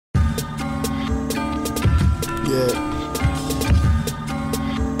Yeah.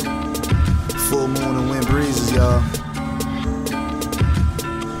 Full moon and wind breezes, y'all.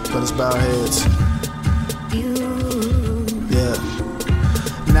 But it's about heads. Yeah.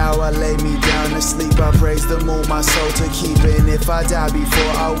 Now I lay me down to sleep. I praise the moon, my soul to keep. And if I die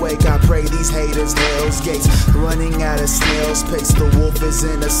before I wake, I pray these haters hell's gates. Running at a snail's pace. The wolf is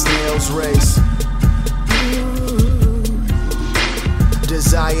in a snail's race.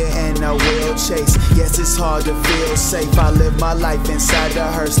 Desire and I will chase. Yes, it's hard to feel safe. I live my life inside the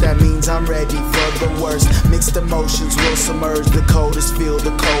hearse. That means I'm ready for the worst. Mixed emotions will submerge. The coldest feel,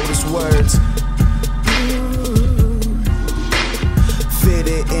 the coldest words.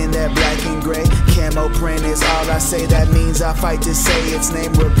 Fitted in that black and gray. Camo print is all I say. That means I fight to say its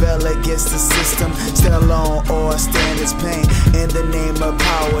name. Rebel against the system. Stand alone or stand its pain. In the name of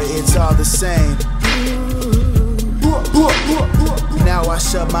power, it's all the same. Now I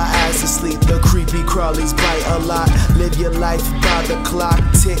shut my eyes to sleep. The creepy crawlies bite a lot. Live your life by the clock.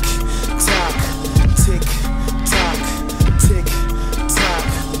 Tick tock, tick tock, tick tock.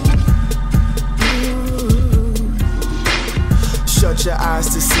 Shut your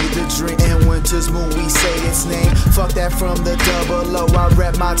eyes to see the dream. In winter's moon we say its name. Fuck that from the double O. I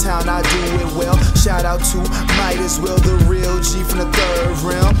rep my town, I do it well. Shout out to Might As Well, the real G from the third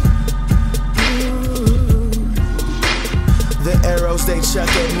realm. The arrows they chuck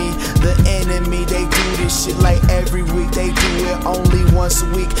at me, the enemy, they do this shit like every week. They do it only once a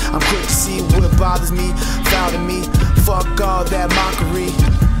week. I'm quick to see what bothers me, foul to me. Fuck all that mockery.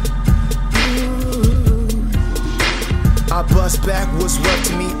 I bust back what's worth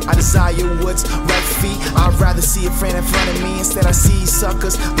to me. I desire what's right for feet. I'd rather see a friend in front of me. Instead I see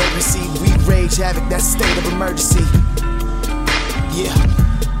suckers, let me see. We rage havoc, that's a state of emergency. Yeah.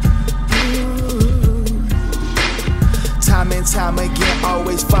 Time and time again,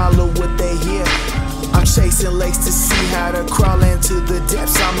 always follow what they hear. I'm chasing lakes to see how to crawl into the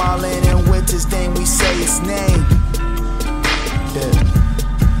depths. I'm all in